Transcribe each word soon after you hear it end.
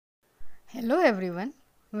Hello everyone,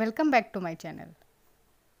 welcome back to my channel.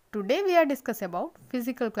 Today we are discussing about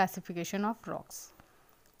physical classification of rocks.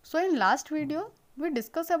 So in last video we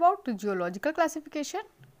discussed about geological classification.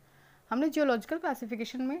 हमने geological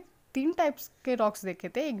classification में 3 types के rocks देखे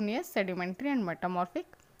थे, igneous, sedimentary and metamorphic.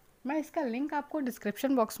 मैं इसका link आपको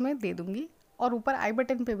description box में दे दूंगी और ऊपर आई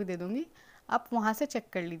बटन पे भी दे दूंगी, आप वहाँ से चेक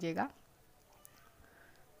कर लीजिएगा.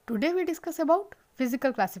 Today we discuss about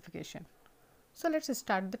physical classification. So let's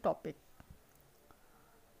start the topic.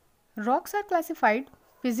 Rocks are classified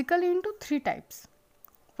physically into 3 types.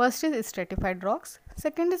 First is stratified rocks,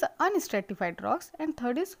 second is unstratified rocks, and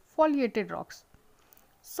third is foliated rocks.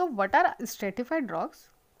 So what are stratified rocks?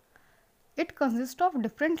 It consists of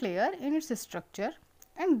different layers in its structure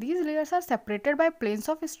and these layers are separated by planes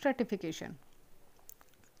of stratification.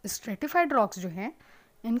 Stratified rocks जो हैं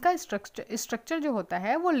इनका structure जो होता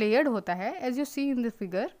है वो layered होता है as you see in the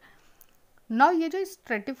figure. Now ये जो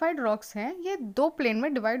स्ट्रेटिफाइड रॉक्स हैं ये 2 प्लेन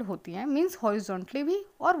में डिवाइड होती हैं, मींस हॉरिजॉन्टली भी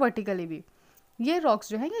और वर्टिकली भी. ये रॉक्स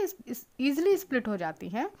जो हैं ये ईजिली स्प्लिट हो जाती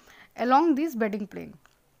हैं along this bedding plane.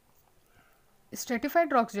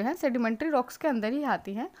 Stratified rocks जो हैं सेडिमेंट्री रॉक्स के अंदर ही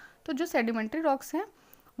आती हैं, तो जो सेडिमेंट्री रॉक्स हैं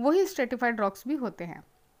वही स्ट्रेटिफाइड रॉक्स भी होते हैं.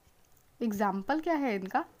 एग्जाम्पल क्या है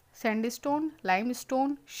इनका? Sandstone,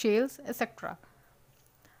 limestone, shells etcetera.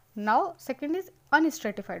 Now second is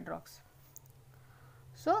अनस्ट्रेटिफाइड rocks.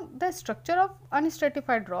 So the structure of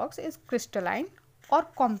unstratified rocks is crystalline और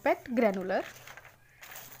compact granular.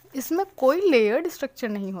 इसमें कोई layered structure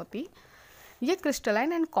नहीं होती, ये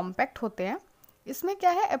crystalline and compact होते हैं. इसमें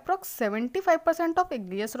क्या है, approx 75% of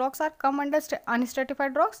igneous rocks are come under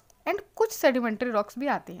unstratified rocks and कुछ sedimentary rocks भी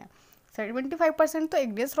आती हैं. 75% तो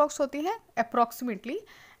igneous rocks होती हैं approximately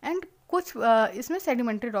and कुछ इसमें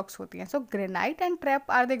sedimentary rocks होती हैं. So granite and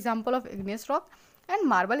trap are the example of igneous rock and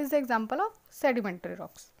marble is the example of sedimentary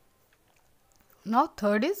rocks. Now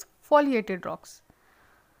third is foliated rocks.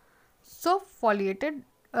 So foliated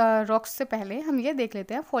rocks से पहले हम ये देख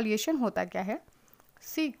लेते हैं foliation होता क्या है.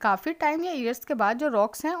 काफ़ी टाइम या ईयर्स के बाद जो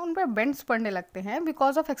रॉक्स हैं उन पर बेंड्स पड़ने लगते हैं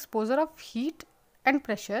because of exposure of heat and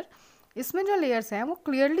pressure. इसमें जो लेयर्स हैं वो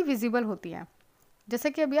क्लियरली विजिबल होती हैं, जैसे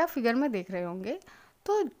कि अभी आप फिगर में देख रहे होंगे.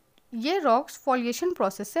 तो ये रॉक्स फॉलिएशन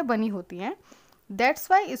प्रोसेस से बनी होती हैं, दैट्स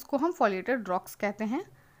वाई इसको हम फॉलिएटेड रॉक्स कहते हैं.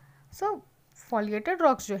 सो फॉलिएटेड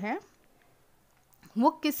रॉक्स जो हैं वो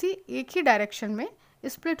किसी एक ही डायरेक्शन में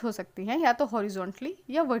स्प्लिट हो सकती हैं, या तो हॉरिजॉन्टली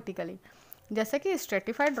या वर्टिकली. जैसे कि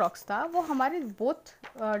स्ट्रेटिफाइड रॉक्स था वो हमारी बोथ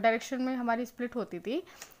डायरेक्शन में हमारी स्प्लिट होती थी,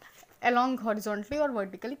 अलोंग हॉरिजॉन्टली और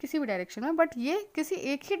वर्टिकली, किसी भी डायरेक्शन में. बट ये किसी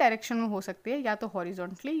एक ही डायरेक्शन में हो सकती है, या तो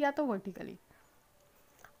हॉरिजॉन्टली या तो वर्टिकली.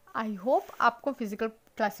 आई होप आपको फिजिकल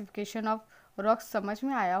क्लासिफिकेशन ऑफ रॉक्स समझ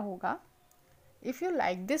में आया होगा. If you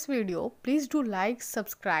like this video, please do like,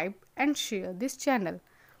 subscribe and share this channel.